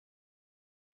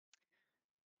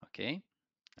Okay,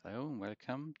 hello and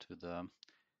welcome to the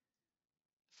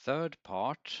third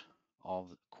part of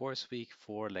course week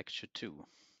 4 lecture 2.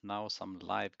 Now some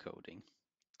live coding.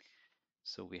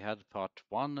 So we had part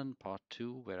 1 and part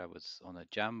 2 where I was on a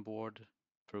Jamboard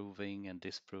proving and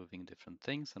disproving different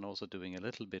things and also doing a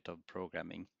little bit of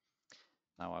programming.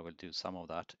 Now I will do some of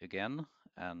that again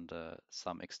and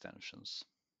some extensions.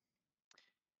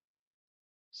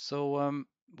 So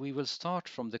we will start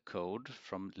from the code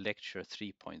from lecture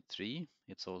 3.3.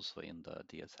 It's also in the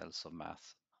Dslm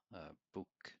math book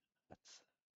at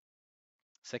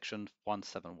section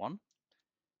 171.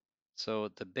 So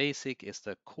the basic is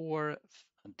the core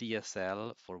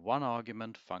DSL for one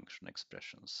argument function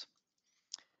expressions.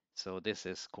 So this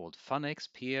is called funx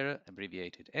here,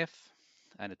 abbreviated F,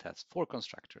 and it has 4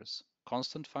 constructors: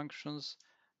 constant functions,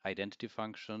 identity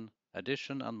function,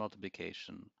 addition and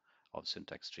multiplication of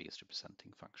syntax trees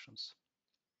representing functions.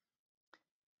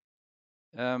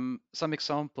 Some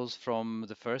examples from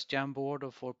the first Jamboard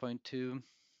of 4.2.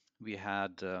 We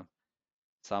had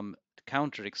some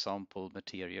counterexample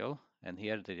material, and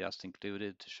here they just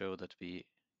included to show that we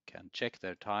can check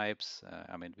their types.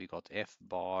 I mean, we got F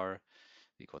bar,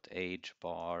 we got age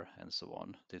bar, and so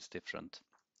on, these different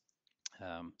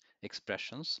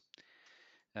expressions.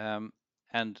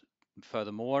 And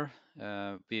furthermore,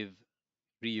 we've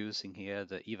reusing here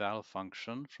the eval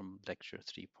function from lecture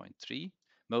 3.3,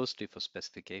 mostly for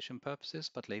specification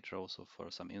purposes, but later also for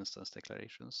some instance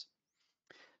declarations.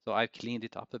 So I've cleaned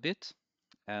it up a bit,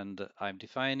 and I'm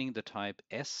defining the type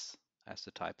S as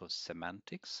the type of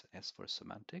semantics, S for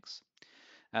semantics.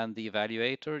 And the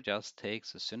evaluator just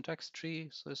takes a syntax tree,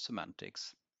 so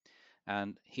semantics.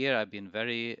 And here I've been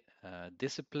very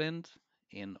disciplined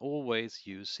in always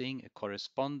using a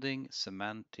corresponding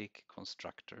semantic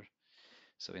constructor.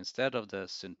 So instead of the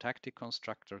syntactic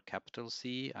constructor capital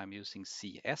C, I'm using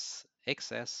CS,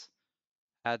 XS,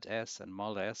 add S, and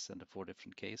mul S in the 4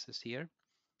 different cases here.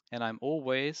 And I'm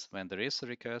always, when there is a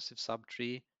recursive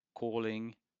subtree,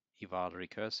 calling eval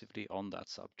recursively on that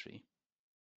subtree.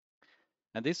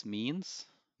 And this means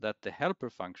that the helper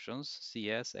functions,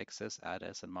 CS, XS,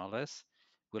 addS, and mulS,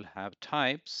 will have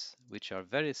types which are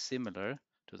very similar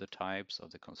to the types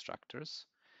of the constructors.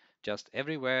 Just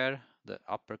everywhere the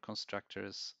upper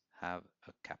constructors have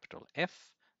a capital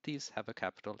F, these have a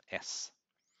capital S.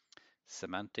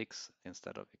 Semantics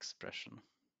instead of expression.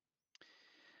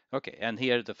 Okay, and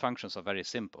here the functions are very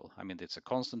simple. I mean, it's a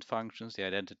constant functions, the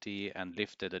identity, and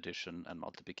lifted addition and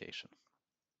multiplication.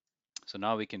 So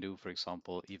now we can do, for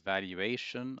example,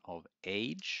 evaluation of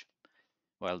age.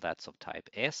 Well, that's of type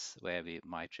S, where we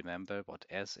might remember what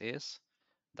S is.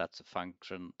 That's a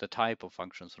function, the type of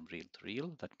functions from real to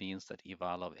real. That means that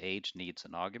eval of age needs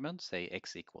an argument, say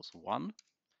x equals 1,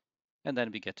 and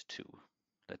then we get 2.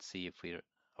 Let's see if we're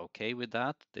okay with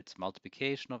that. It's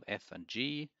multiplication of f and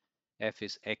g. F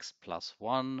is x plus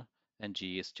 1, and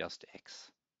g is just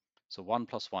x. So 1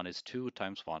 plus 1 is 2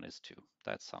 times 1 is 2.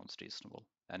 That sounds reasonable.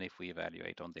 And if we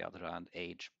evaluate, on the other hand,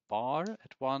 age bar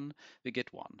at 1, we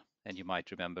get 1. And you might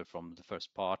remember from the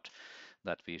first part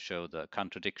that we showed the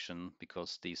contradiction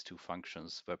because these two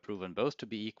functions were proven both to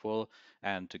be equal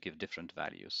and to give different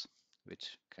values,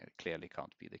 which clearly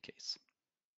can't be the case.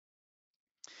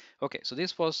 Okay, so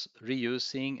this was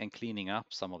reusing and cleaning up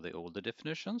some of the older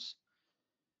definitions.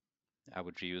 I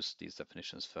would reuse these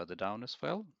definitions further down as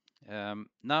well.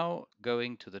 Now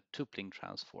going to the tupling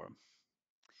transform.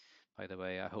 By the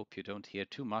way, I hope you don't hear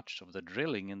too much of the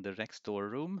drilling in the next door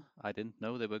room. I didn't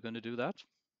know they were going to do that.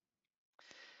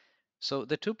 So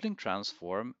the tupling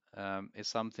transform is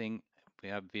something we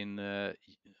have been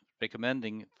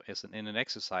recommending in an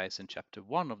exercise in chapter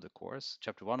 1 of the course,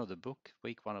 chapter 1 of the book,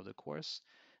 week 1 of the course.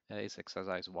 Is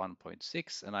exercise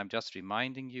 1.6, and I'm just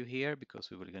reminding you here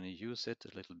because we were going to use it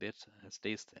a little bit, at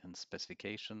least in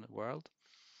specification world.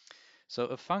 So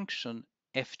a function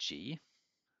fg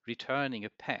returning a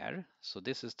pair, so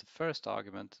this is the first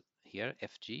argument here,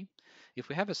 fg. If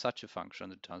we have such a function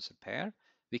that returns a pair,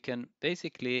 we can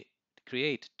basically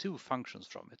create 2 functions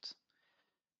from it.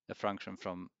 A function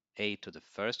from a to the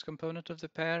first component of the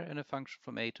pair and a function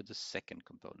from a to the second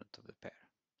component of the pair.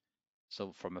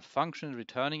 So from a function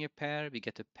returning a pair, we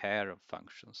get a pair of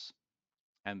functions.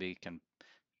 And we can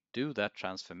do that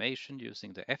transformation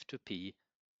using the f2p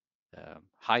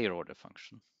higher order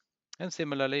function. And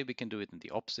similarly, we can do it in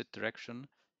the opposite direction.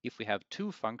 If we have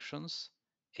 2 functions,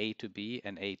 a to b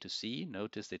and a to c,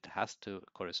 notice it has to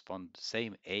correspond the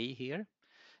same a here,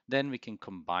 then we can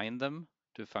combine them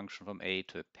to a function from a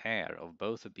to a pair of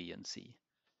both a b and c.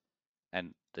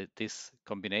 And this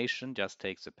combination just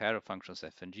takes a pair of functions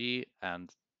f and g and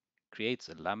creates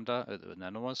a lambda, an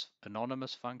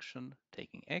anonymous function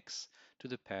taking x to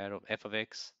the pair of f of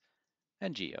x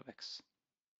and g of x.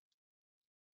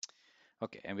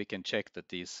 Okay, and we can check that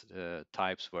these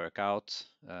types work out.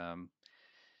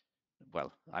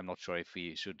 Well, I'm not sure if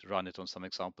we should run it on some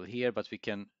example here, but we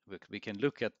can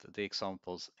look at the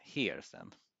examples here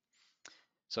then.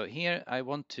 So here I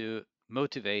want to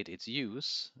motivate its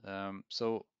use.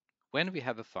 So when we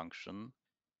have a function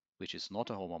which is not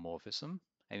a homomorphism,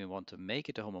 and we want to make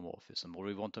it a homomorphism, or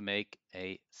we want to make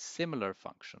a similar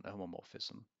function a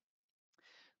homomorphism,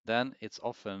 then it's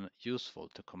often useful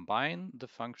to combine the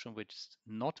function which is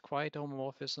not quite a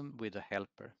homomorphism with a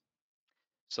helper.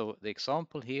 So the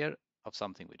example here of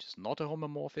something which is not a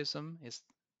homomorphism is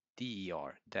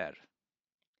der.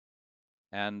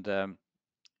 And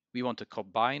we want to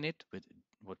combine it with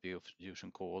what we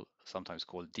usually sometimes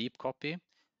call deep copy,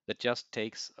 that just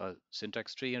takes a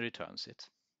syntax tree and returns it.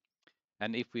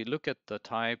 And if we look at the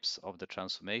types of the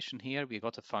transformation here, we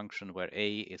got a function where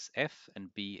a is f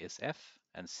and b is f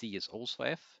and c is also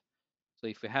f. So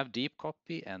if we have deep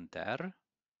copy and der,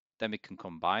 then we can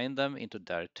combine them into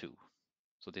der2.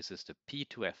 So this is the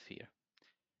p2f here.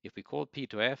 If we call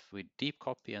p2f with deep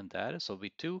copy and der, so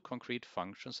with two concrete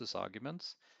functions as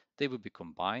arguments, they will be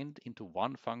combined into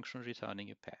one function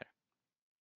returning a pair.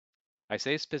 I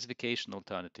say specification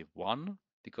alternative 1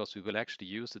 because we will actually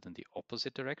use it in the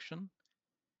opposite direction.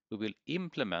 We will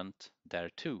implement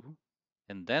der2,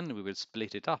 and then we will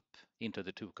split it up into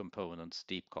the two components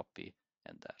deep copy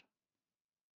and der.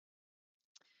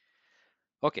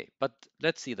 Okay, but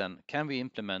let's see then, can we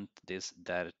implement this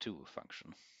der2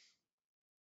 function?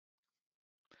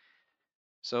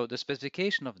 So the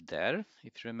specification of der,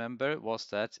 if you remember, was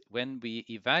that when we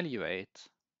evaluate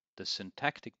the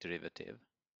syntactic derivative,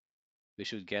 we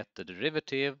should get the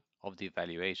derivative of the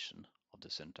evaluation of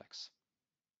the syntax.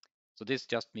 So this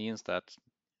just means that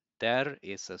der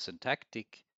is a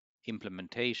syntactic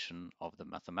implementation of the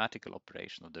mathematical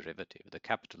operation of derivative, the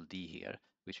capital D here,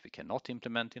 which we cannot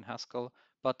implement in Haskell,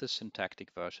 but the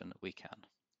syntactic version we can.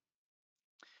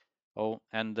 Oh,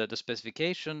 and the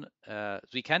specification,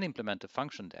 we can implement a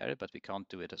function there, but we can't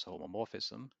do it as a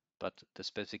homomorphism. But the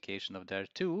specification of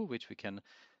der2, which we can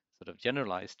sort of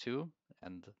generalize to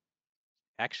and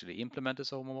actually implement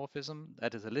as a homomorphism,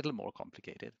 that is a little more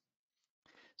complicated.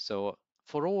 So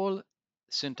for all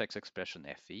syntax expression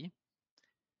FE,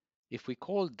 if we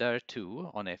call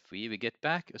der2 on FE, we get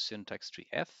back a syntax tree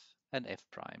F and F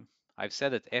prime. I've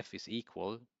said that F is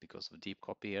equal because of deep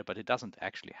copy here, but it doesn't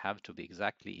actually have to be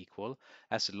exactly equal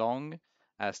as long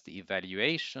as the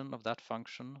evaluation of that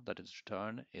function that is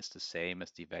returned is the same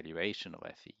as the evaluation of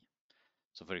FE.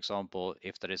 So for example,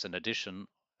 if there is an addition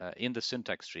in the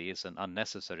syntax tree is an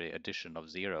unnecessary addition of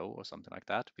 0 or something like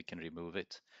that, we can remove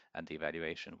it and the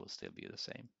evaluation will still be the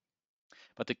same.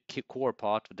 But the core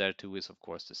part there too is, of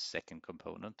course, the second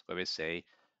component, where we say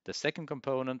the second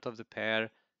component of the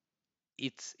pair,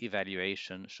 its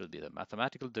evaluation should be the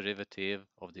mathematical derivative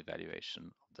of the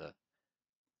evaluation of the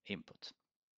input.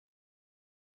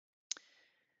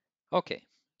 Okay,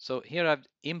 so here I've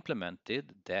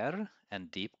implemented der and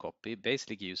deep copy,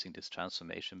 basically using this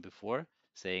transformation before,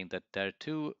 saying that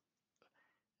der2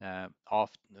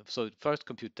 so first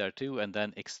compute der2 and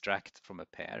then extract from a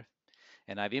pair.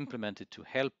 And I've implemented two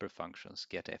helper functions,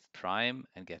 get f prime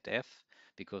and get f,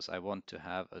 because I want to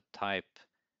have a type,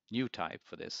 new type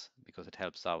for this, because it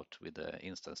helps out with the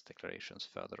instance declarations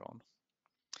further on.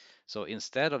 So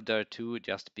instead of der2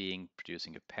 just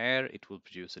producing a pair, it will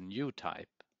produce a new type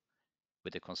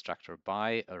with the constructor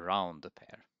by around the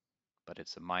pair, but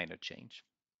it's a minor change.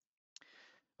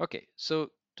 Okay,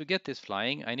 so to get this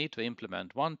flying, I need to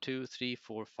implement 1, 2, 3,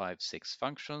 4, 5, 6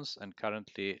 functions, and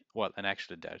currently, well, and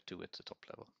actually der2 at the top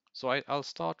level. So I'll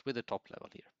start with the top level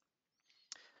here.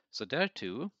 So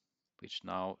der2, which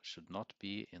now should not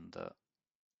be in the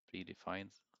predefined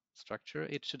structure,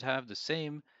 it should have the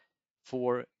same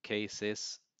 4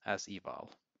 cases as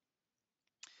eval.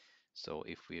 So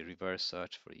if we reverse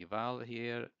search for eval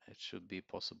here, it should be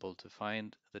possible to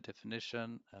find the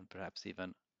definition and perhaps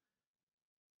even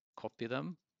copy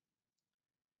them.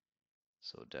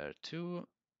 So der2.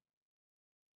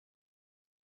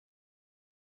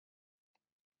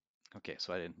 Okay,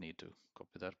 so I didn't need to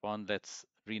copy that one. Let's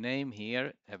rename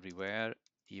here everywhere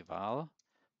eval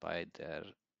by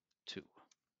der2.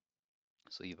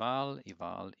 So eval is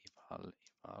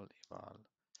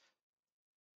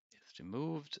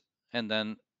removed, and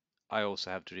then I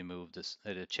also have to remove this,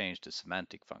 change the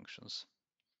semantic functions.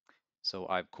 So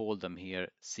I've called them here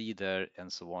cder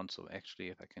and so on. So actually,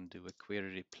 if I can do a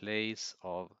query replace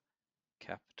of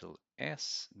capital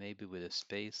S, maybe with a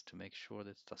space to make sure that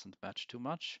it doesn't match too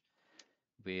much.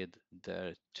 with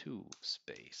their to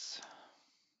space.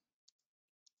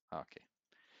 Okay,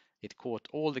 it caught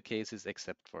all the cases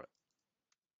except for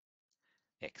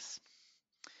X.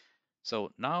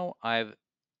 So now I've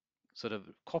sort of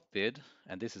copied,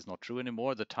 and this is not true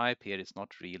anymore. The type here is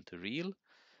not real to real,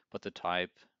 but the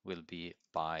type will be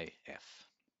by F.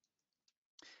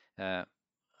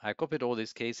 I copied all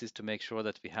these cases to make sure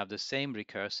that we have the same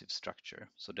recursive structure.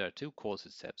 So there are two calls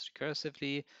it steps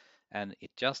recursively, and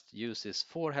it just uses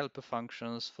 4 helper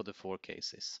functions for the 4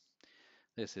 cases.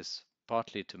 This is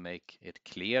partly to make it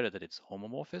clear that it's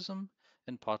homomorphism,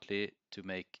 and partly to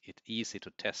make it easy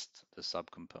to test the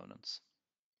subcomponents.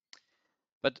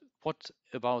 But what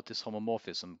about this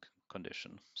homomorphism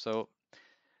condition? So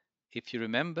if you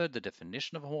remember the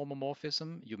definition of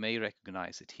homomorphism, you may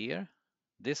recognize it here.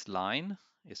 This line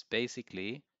is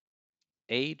basically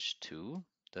H2,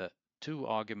 the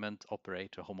 2-argument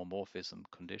operator homomorphism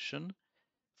condition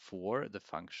for the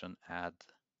function add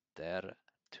there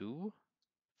to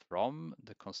from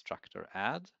the constructor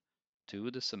add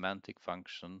to the semantic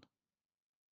function.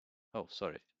 Oh,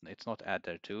 sorry, it's not add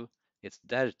there to, it's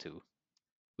there to,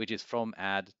 which is from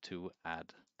add to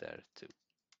add there to.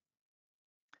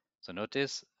 So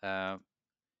notice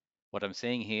what I'm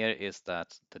saying here is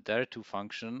that the there2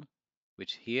 function,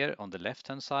 which here on the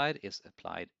left-hand side is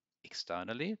applied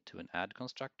externally to an add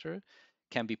constructor,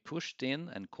 can be pushed in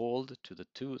and called to the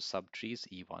 2 subtrees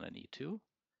E1 and E2,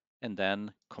 and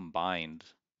then combined.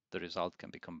 The result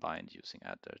can be combined using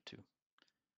add there2.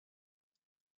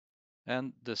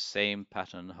 And the same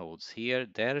pattern holds here.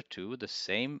 There2, the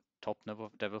same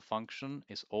top-level function,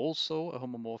 is also a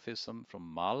homomorphism from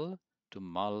mul to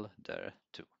mul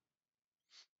there2.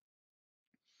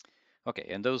 Okay,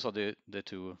 and those are the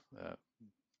two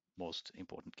most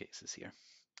important cases here.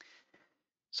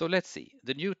 So let's see.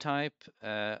 The new type,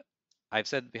 I've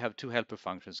said we have 2 helper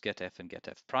functions, getF and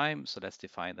getF prime. So let's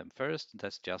define them first.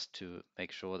 That's just to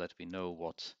make sure that we know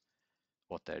what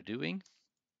they're doing.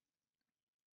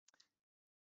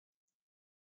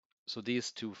 So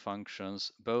these 2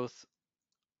 functions both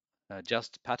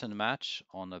just pattern match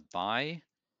on a by.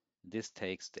 This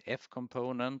takes the F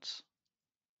component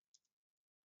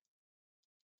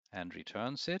and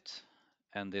returns it.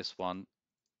 And this one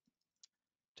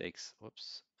takes,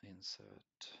 whoops, insert.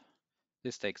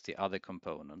 This takes the other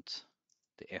component,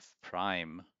 the F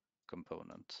prime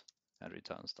component, and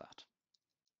returns that.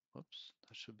 Whoops,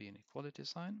 that should be an equality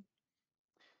sign.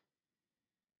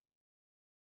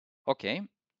 Okay,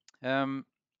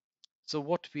 so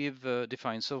what we've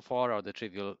defined so far are the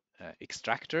trivial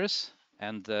extractors,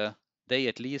 and they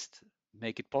at least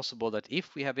make it possible that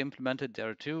if we have implemented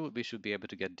there2, we should be able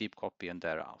to get deep copy and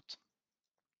there out.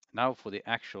 Now for the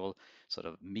actual sort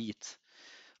of meat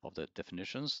of the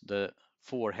definitions, the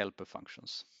 4 helper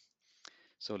functions.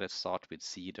 So let's start with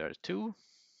C there2.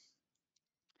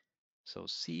 So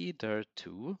C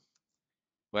dir2,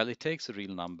 well, it takes a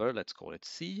real number, let's call it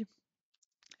C,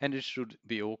 and it should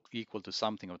be equal to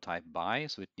something of type by,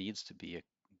 so it needs to be a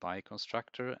by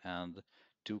constructor and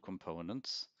 2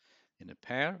 components in a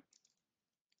pair.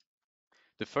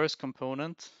 The first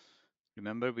component,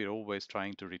 remember, we're always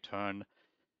trying to return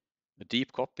a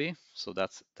deep copy, so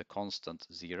that's the constant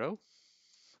 0.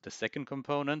 The second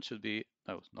component should be,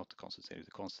 no, not the constant 0,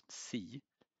 the constant C.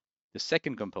 The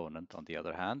second component, on the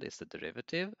other hand, is the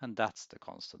derivative, and that's the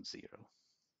constant 0.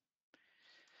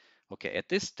 Okay, at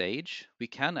this stage, we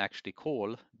can actually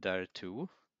call dir2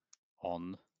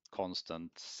 on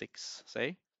constant 6,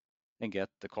 say, and get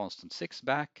the constant 6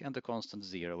 back and the constant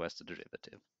 0 as the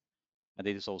derivative. And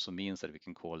this also means that we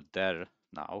can call dir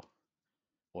now,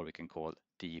 or we can call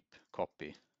deep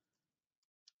copy.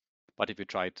 But if we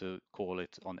try to call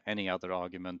it on any other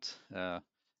argument,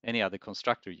 any other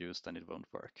constructor used, then it won't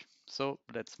work. So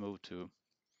let's move to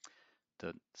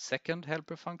the second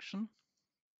helper function.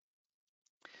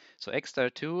 So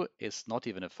xdir2 is not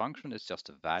even a function, it's just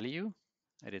a value,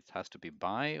 and it has to be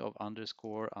by of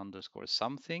underscore underscore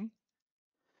something.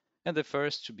 And the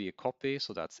first should be a copy,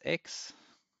 so that's x,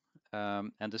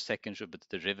 and the second should be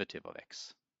the derivative of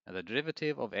x. And the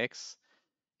derivative of x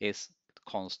is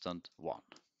constant 1.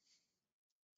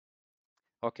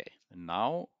 Okay,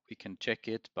 now we can check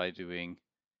it by doing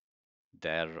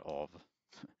der of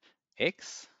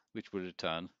x, which will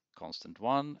return constant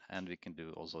 1, and we can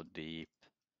do also deep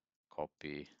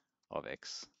copy of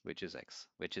x, which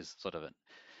is sort of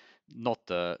not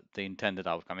the intended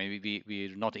outcome. I mean,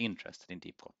 we're not interested in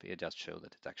deep copy. It just shows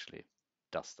that it actually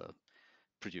does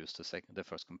produce the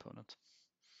first component.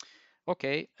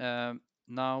 Okay,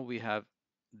 now we have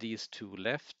these 2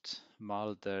 left,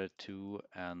 mul there2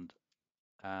 and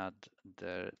add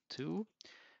there2,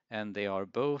 and they are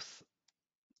both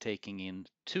taking in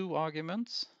two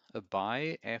arguments, a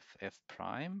by f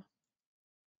prime.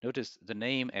 Notice the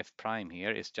name f prime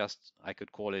here is just, I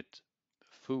could call it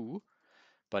foo,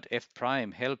 but f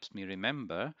prime helps me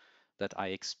remember that I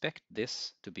expect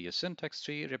this to be a syntax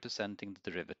tree representing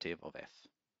the derivative of f.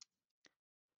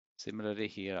 Similarly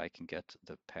here I can get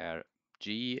the pair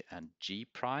g and g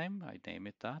prime, I name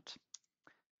it that.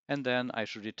 And then I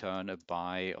should return a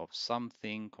by of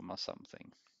something, comma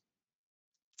something.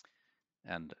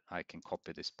 And I can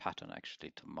copy this pattern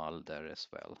actually to mul there as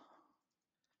well,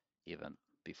 even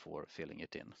before filling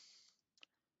it in.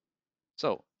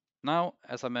 So now,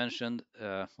 as I mentioned,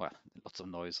 well, lots of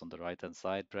noise on the right-hand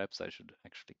side. Perhaps I should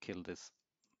actually kill this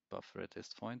buffer at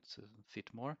this point to fit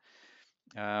more.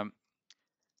 The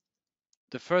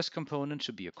first component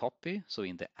should be a copy. So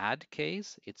in the add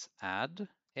case, it's add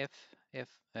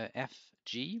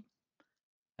fg,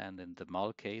 and in the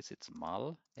mul case, it's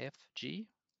mul fg.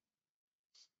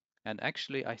 And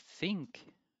actually, I think,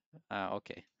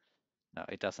 okay, no,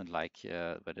 it doesn't like,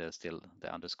 but there's still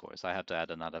the underscores. I have to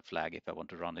add another flag if I want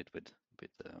to run it with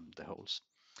the holes.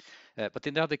 But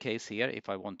in the other case here, if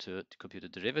I want to compute the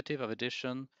derivative of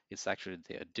addition, it's actually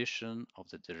the addition of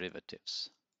the derivatives.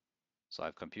 So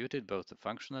I've computed both the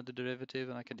function and the derivative,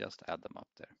 and I can just add them up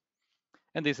there.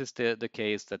 And this is the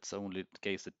case that's only the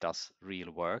case that does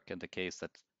real work, and the case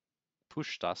that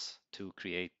pushed us to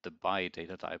create the by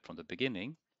data type from the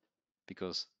beginning,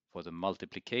 because for the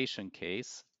multiplication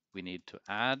case, we need to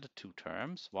add two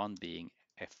terms, one being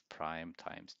f prime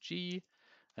times g,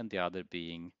 and the other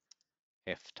being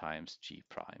f times g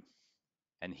prime.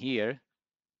 And here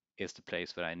is the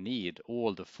place where I need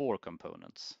all the four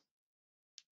components,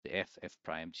 the f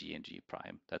prime, g, and g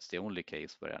prime. That's the only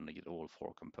case where I need all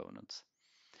four components.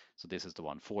 So this is the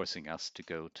one forcing us to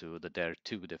go to the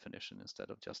there2 definition instead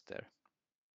of just there.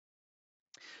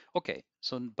 Okay,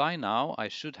 so by now I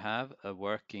should have a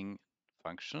working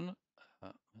function,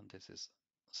 and this is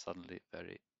suddenly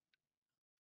very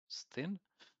thin.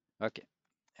 Okay,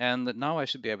 and now I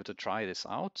should be able to try this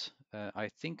out. I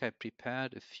think I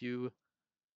prepared a few.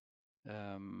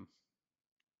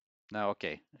 Now,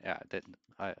 okay, yeah,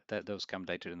 those come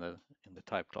later in the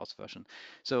type class version.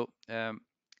 So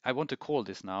I want to call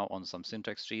this now on some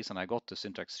syntax trees, and I got the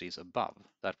syntax trees above.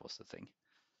 That was the thing.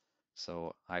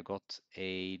 So I got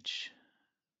age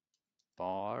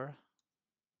bar.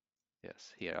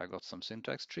 Yes, here I got some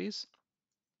syntax trees.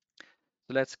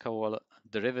 So let's call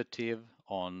derivative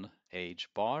on age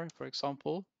bar, for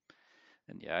example.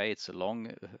 And yeah, it's a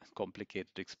long,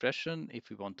 complicated expression. If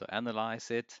we want to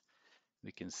analyze it,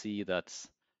 we can see that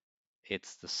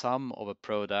it's the sum of a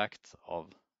product of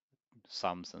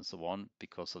sums and so on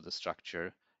because of the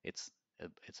structure. It's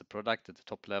a product at the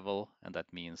top level, and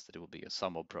that means that it will be a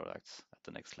sum of products at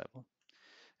the next level.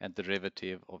 And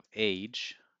derivative of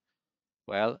age,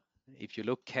 well, if you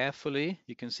look carefully,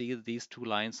 you can see that these two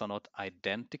lines are not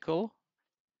identical.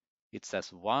 It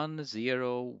says 1,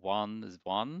 0, 1,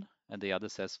 1, and the other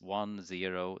says 1,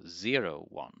 0, 0,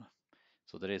 1.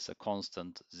 So there is a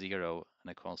constant 0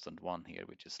 and a constant 1 here,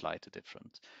 which is slightly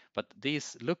different. But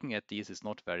these, looking at these is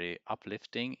not very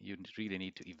uplifting. You really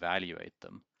need to evaluate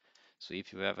them. So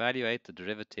if you evaluate the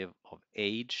derivative of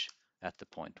age at the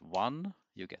point 1,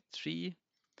 you get 3.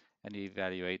 And you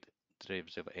evaluate the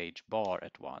derivative of age bar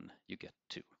at 1, you get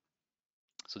 2.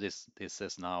 So this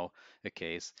is now a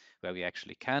case where we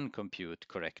actually can compute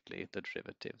correctly the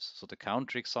derivatives. So the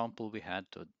counter example we had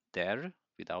to der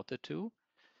without the 2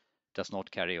 does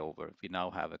not carry over. We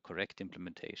now have a correct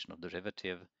implementation of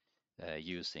derivative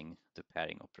using the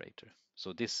pairing operator.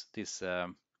 So this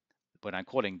when I'm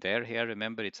calling there here,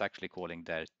 remember it's actually calling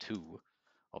there2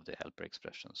 of the helper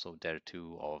expression. So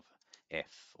there2 of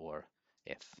f or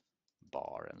f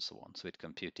bar and so on. So it's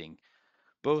computing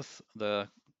both the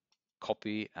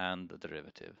copy and the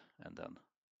derivative, and then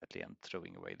at the end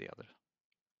throwing away the other.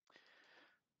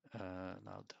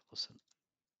 Now that was a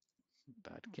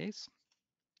bad case.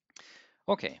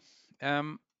 Okay,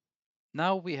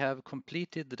 now we have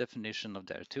completed the definition of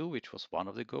there2, which was one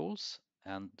of the goals,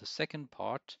 and the second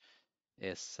part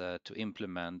is to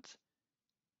implement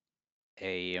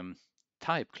a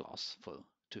type class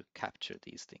to capture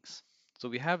these things. So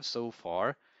we have so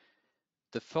far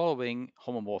the following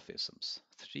homomorphisms,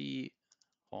 3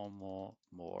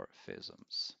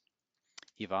 homomorphisms: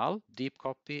 eval, deep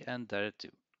copy, and there2.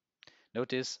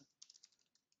 Notice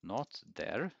not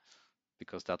there,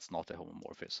 because that's not a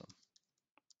homomorphism.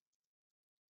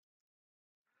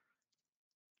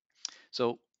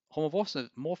 So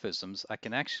homomorphisms I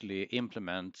can actually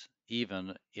implement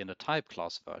even in a type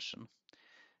class version.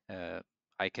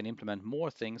 I can implement more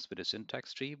things with a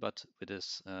syntax tree, but with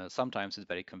this, sometimes it's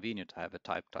very convenient to have a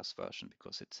type class version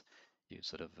because you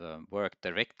sort of work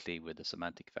directly with the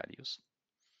semantic values.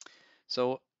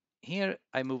 So here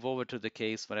I move over to the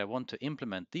case where I want to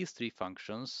implement these three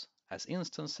functions as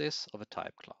instances of a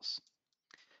type class.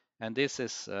 And this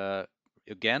is,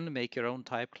 again, make your own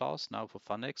type class. Now for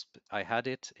FunExp, I had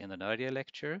it in an earlier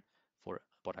lecture for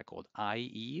what I called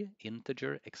IE,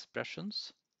 integer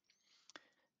expressions.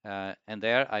 And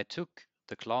there I took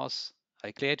the class,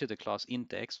 I created the class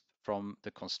intExp from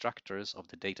the constructors of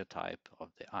the data type of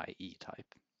the IE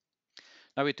type.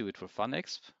 Now we do it for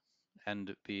FunExp,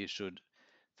 and we should,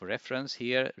 for reference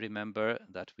here, remember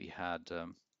that we had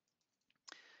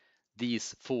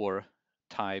these four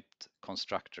typed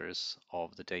constructors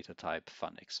of the data type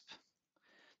FunExp.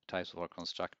 Types of our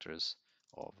constructors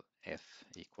of f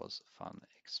equals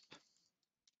FunExp.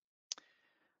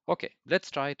 Okay,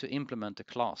 let's try to implement the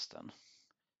class then.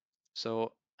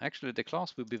 So actually the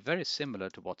class will be very similar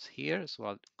to what's here, so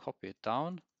I'll copy it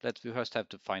down. We first have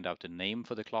to find out the name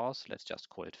for the class. Let's just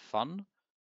call it fun.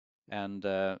 And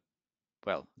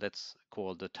well, let's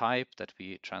call the type that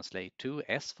we translate to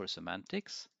S for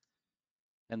semantics.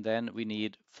 And then we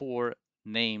need 4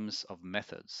 names of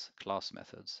methods, class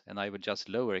methods. And I will just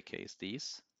lowercase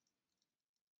these.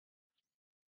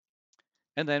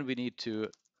 And then we need to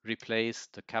replace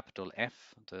the capital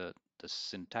F, the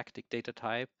syntactic data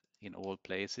type, in all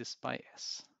places by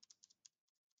S.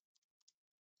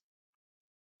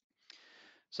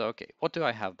 So, okay, what do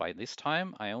I have by this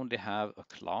time? I only have a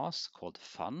class called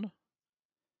fun.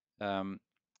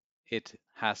 It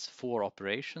has 4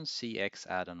 operations, see, x,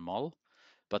 add, and mul,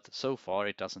 but so far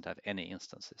it doesn't have any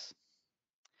instances.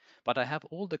 But I have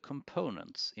all the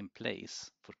components in place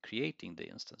for creating the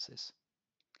instances.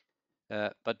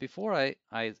 But before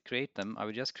I create them, I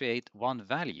will just create one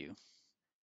value.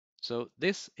 So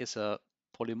this is a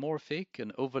polymorphic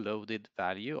and overloaded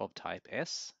value of type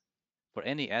S for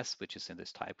any S which is in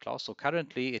this type class. So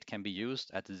currently it can be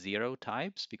used at 0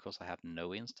 types because I have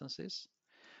no instances,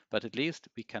 but at least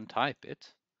we can type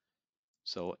it.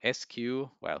 So SQ,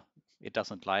 well, it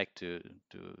doesn't like to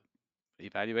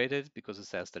evaluate it because it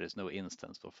says there is no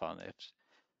instance for FunEdge.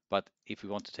 But if we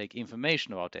want to take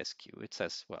information about SQ, it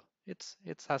says, well, it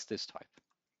has this type.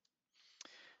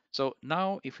 So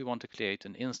now if we want to create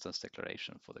an instance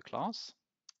declaration for the class,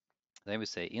 then we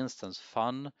say instance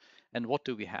fun. And what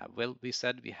do we have? Well, we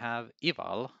said we have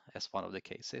eval as one of the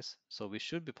cases. So we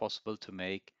should be possible to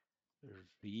make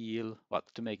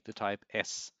to make the type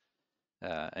S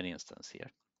an instance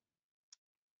here.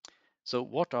 So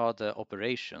what are the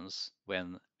operations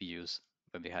when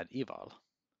we had eval?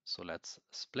 So let's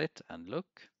split and look.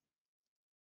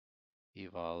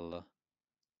 Eval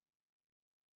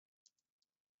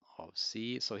of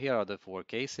C. So here are the 4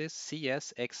 cases: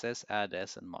 CS, XS,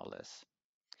 AddS, and MulS.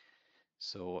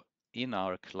 So in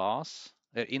our class,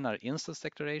 in our instance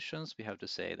declarations, we have to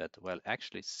say that, well,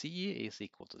 actually C is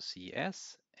equal to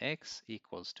CS, X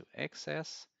equals to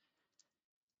XS,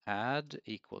 add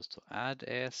equals to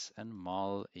AddS, and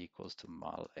mul equals to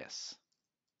MulS.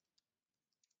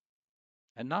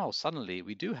 And now suddenly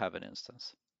we do have an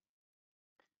instance.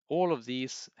 All of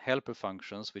these helper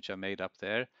functions which are made up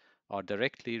there are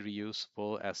directly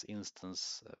reusable as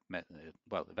instance,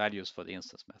 values for the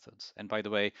instance methods. And by the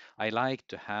way, I like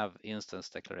to have instance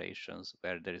declarations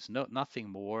where there is nothing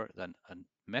more than a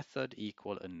method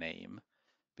equal a name,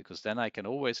 because then I can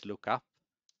always look up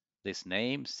this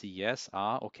name, CS,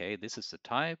 okay, this is the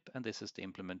type and this is the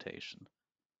implementation,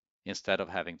 instead of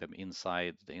having them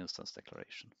inside the instance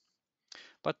declaration.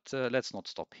 But let's not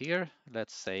stop here.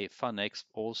 Let's say FunExp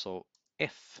also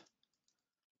F.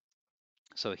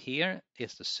 So here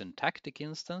is the syntactic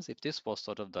instance. If this was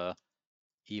sort of the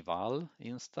eval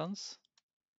instance,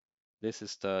 this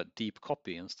is the deep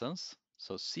copy instance.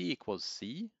 So C equals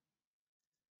C,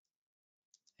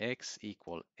 X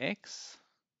equal X,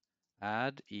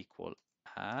 add equal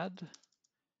add,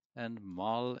 and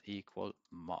mul equal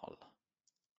mul.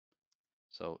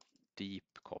 So deep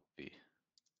copy.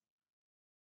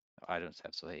 I don't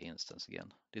have to say instance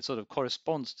again. It sort of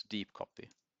corresponds to deep copy.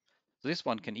 So this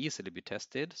one can easily be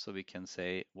tested. So we can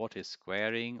say, what is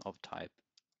squaring of type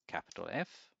capital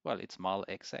F? Well, it's mul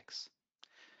XX.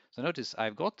 So notice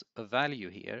I've got a value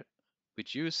here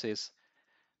which uses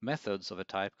methods of a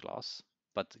type class,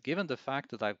 but given the fact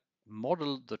that I've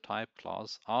modeled the type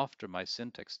class after my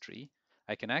syntax tree,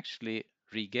 I can actually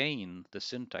regain the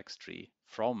syntax tree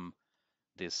from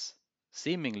this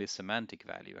seemingly semantic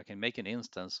value. I can make an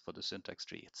instance for the syntax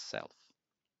tree itself.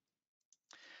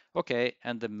 Okay,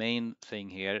 and the main thing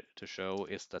here to show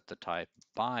is that the type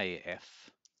by F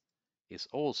is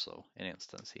also an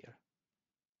instance here.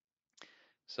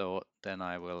 So then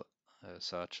I will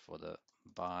search for the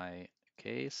by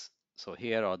case. So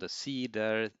here are the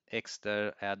seeder,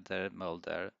 exter, adder,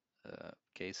 mulder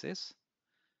cases.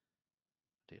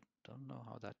 Don't know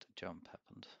how that jump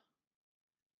happened.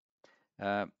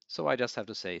 So I just have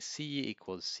to say C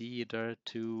equals seeder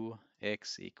 2,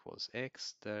 X equals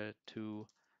exter 2,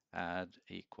 add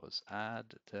equals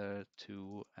adder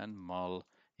 2, and mul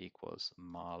equals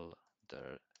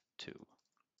mulder 2.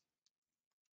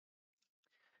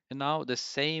 And now the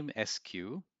same SQ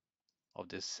of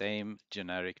the same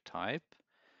generic type,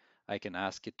 I can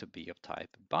ask it to be of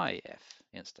type by F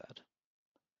instead.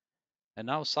 And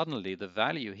now suddenly the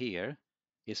value here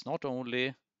is not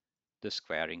only the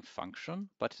squaring function,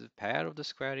 but it's a pair of the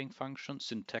squaring function,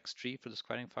 syntax tree for the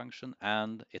squaring function,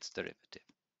 and its derivative.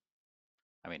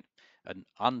 I mean, an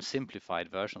unsimplified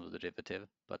version of the derivative,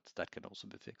 but that can also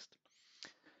be fixed.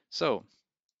 So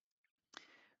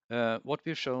what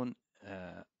we've shown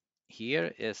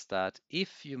here is that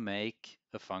if you make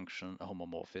a function a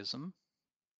homomorphism,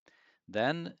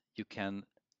 then you can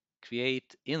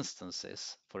create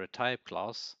instances for a type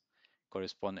class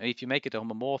corresponding, if you make it a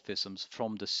homomorphisms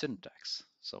from the syntax.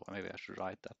 So maybe I should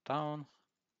write that down.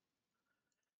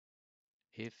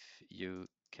 If you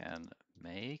can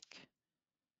make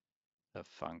a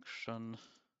function,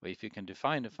 or if you can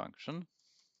define a function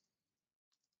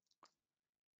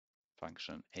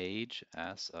age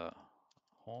as a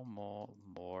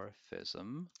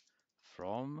homomorphism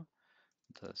from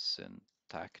the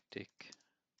syntactic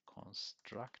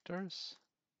constructors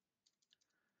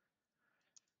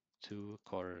to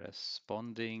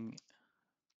corresponding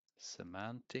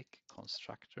semantic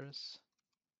constructors.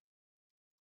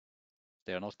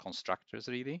 They are not constructors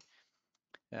really.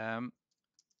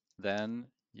 Then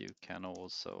you can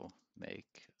also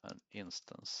make an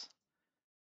instance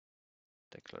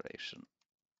declaration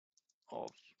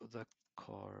of the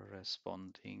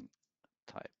corresponding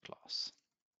type class.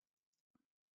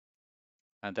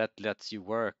 And that lets you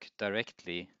work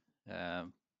directly.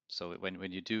 So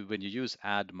when you use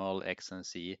add, mul, x, and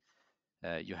c,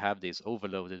 you have these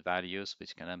overloaded values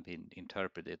which can then be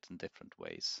interpreted in different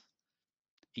ways,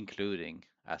 including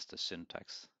as the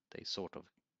syntax they sort of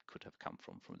could have come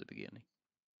from the beginning.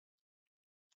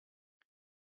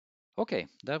 Okay,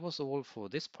 that was all for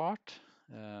this part.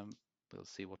 We'll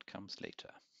see what comes later.